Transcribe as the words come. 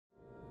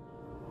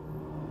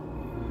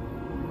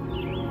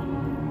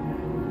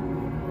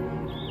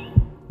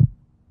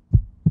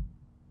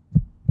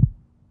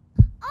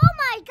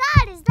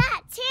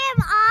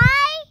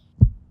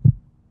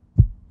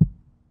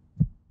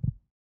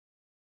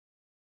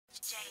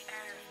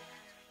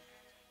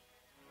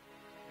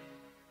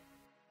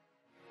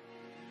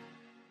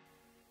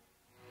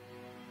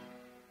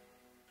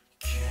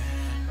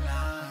Can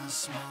I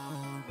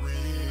smoke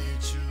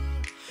with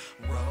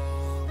you?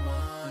 Roll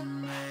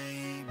one,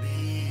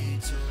 maybe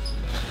two.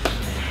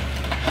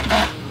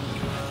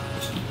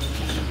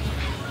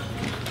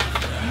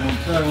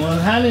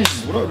 What's happening?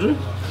 What up, Drew?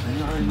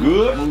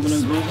 Good. Moving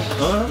and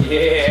grooving.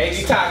 Yeah,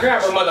 AD Ty,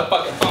 grab her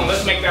motherfucking phone.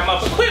 Let's make that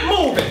motherfucker quit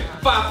moving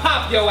before I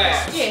pop your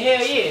ass. Yeah,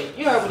 hell yeah.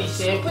 You heard what he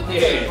said. Put the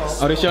telephone.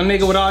 Oh, this your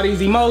nigga with all these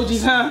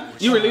emojis, huh?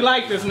 You really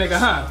like this nigga,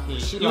 huh?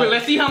 Yeah,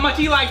 Let's see how much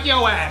he like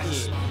your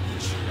ass. Yeah.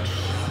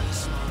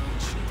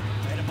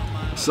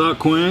 What's up,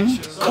 Queen?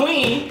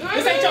 Queen?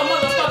 This ain't your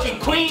motherfucking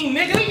queen,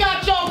 nigga. We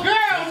got your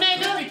girl,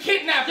 nigga. We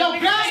kidnapped Your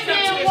nigga.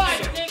 goddamn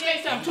wife,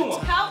 Say something to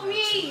him. Help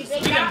me!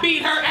 We done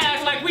beat her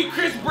ass like we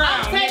Chris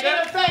Brown, I'm taking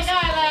nigga. the fake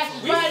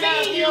eyelashes We right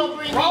now. seen you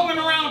rolling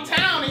around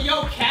town in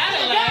your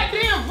Cadillac.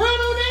 Goddamn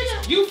rental,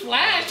 nigga. You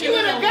flashing You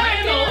in in a a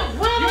goddamn rental.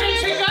 You rental,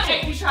 didn't take nigga.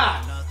 our 80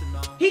 shot.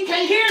 He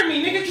can't hear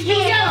me, nigga. You Yeah,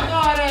 yelling. fuck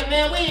all that,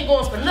 man. We ain't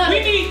going for nothing. We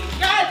need.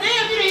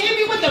 Goddamn, you didn't hit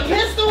me with the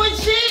pistol and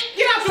shit.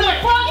 Get out the way.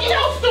 Get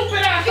your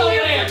stupid ass You over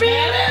here there, for me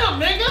man.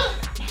 and them, nigga.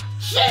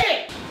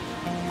 Shit.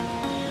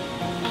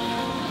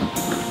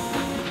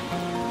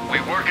 We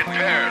work in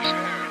pairs.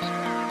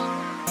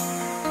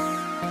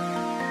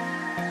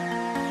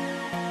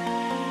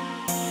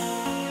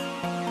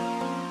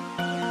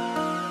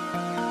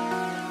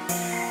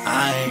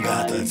 I ain't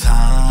got the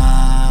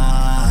time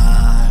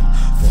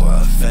for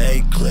a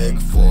fake click,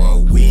 for a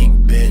weak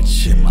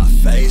bitch in my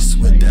face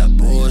with that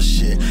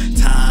bullshit.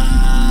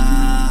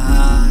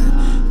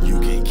 Time, you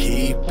can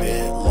keep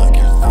it.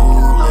 Looking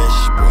foolish,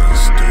 boy, you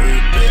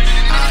stupid.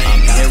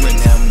 I'm hearing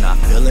them, not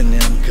feeling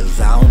them, cause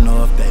I don't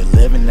know if they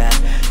living that.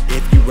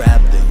 If you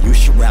rap, then you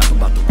should rap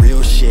about the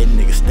real shit,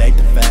 nigga, state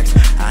the facts.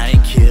 I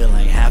ain't kill,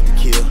 ain't have to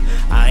kill.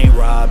 I ain't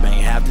rob,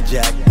 ain't have to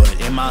jack. But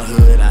in my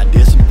hood, I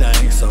did some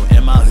things, so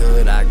in my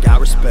hood, I got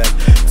respect.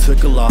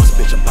 Took a loss,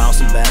 bitch, I'm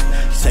bouncing back.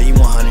 Say you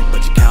 100,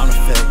 but you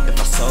counterfeit. If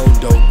I sold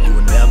dope, you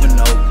would never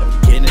know.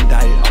 I'm getting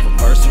indicted off a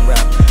verse and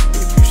rap.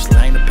 If you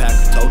slang the pack,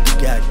 tote the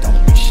gag, don't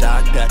be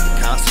shocked at the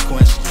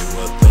consequence.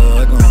 You a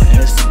thug on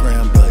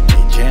Instagram, but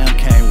your jam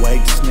can't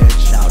wait to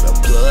snitch. Now the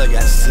plug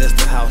at the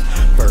sister house.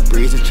 Bird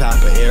breeze and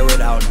chopper, air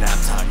it out. Nap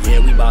time, yeah,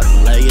 we bout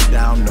to lay it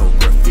down. No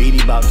graffiti,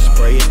 bout to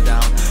spray it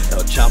down.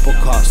 El Chapo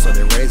cost, so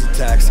they raise the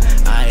tax.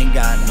 I ain't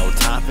got no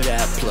time for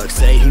that. Plug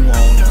say he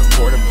want a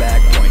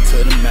quarterback, point to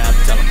the map,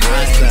 tell him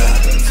where's that. I ain't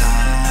got the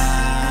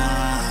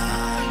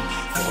time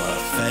for a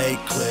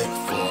fake click,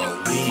 for a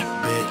weak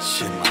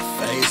bitch in my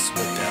face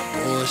with that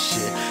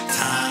bullshit.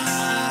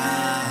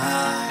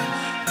 Time,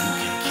 you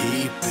can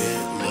keep it.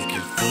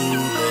 Looking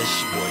foolish,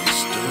 boy, you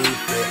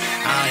stupid.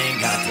 I ain't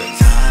got the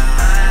time.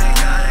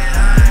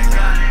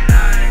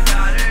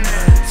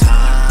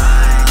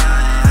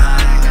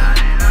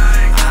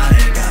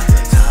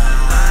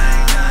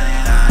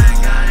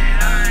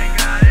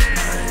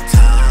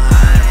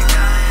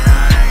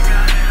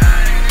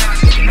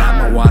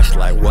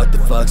 Like what the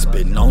fuck,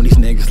 spitting on these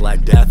niggas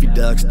like Daffy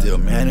Duck. Still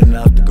man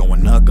enough to go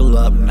and knuckle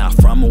up. Not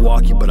from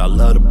Milwaukee, but I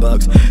love the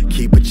Bucks.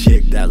 Keep a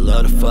chick that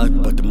love to fuck,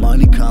 but the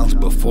money comes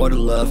before the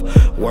love.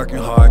 Working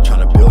hard,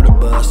 trying to build a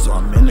buzz, so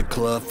I'm in the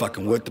club,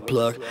 fucking with the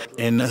plug.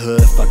 In the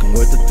hood, fucking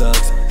with the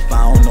thugs. If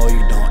I don't know you,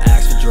 don't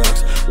ask for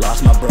drugs.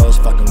 Lost my bros,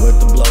 fucking with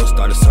the blow.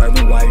 Started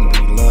serving white and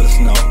then he love the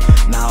snow.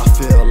 Now I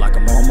feel like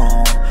I'm on my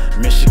own.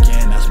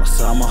 Michigan, that's my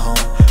summer home.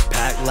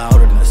 Packed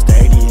louder than a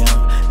stadium.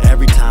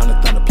 Every time the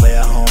Thunder play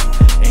at home.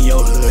 In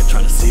your hood,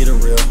 trying to see the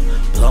real.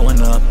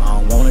 Blowing up, I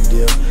don't wanna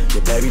deal.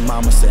 Your baby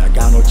mama say I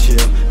got no chill,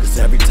 cause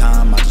every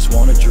time I just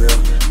wanna drill.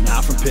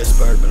 Not from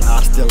Pittsburgh, but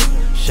I still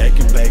shake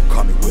and bake,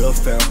 call me Will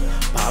Ferrell.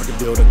 Bob the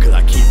builder, cause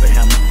I keep a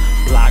hammer.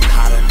 Block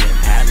hotter than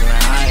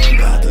Atlanta. I ain't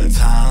got the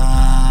time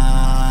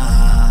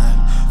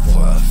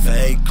for a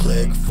fake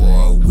click,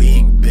 for a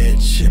weak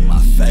bitch in my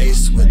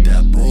face with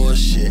that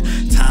bullshit.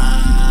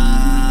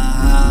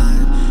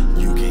 Time,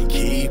 you can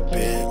keep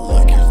it.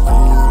 Looking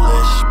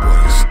foolish, boy,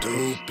 you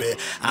stupid.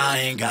 I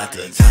ain't got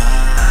the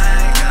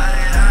time.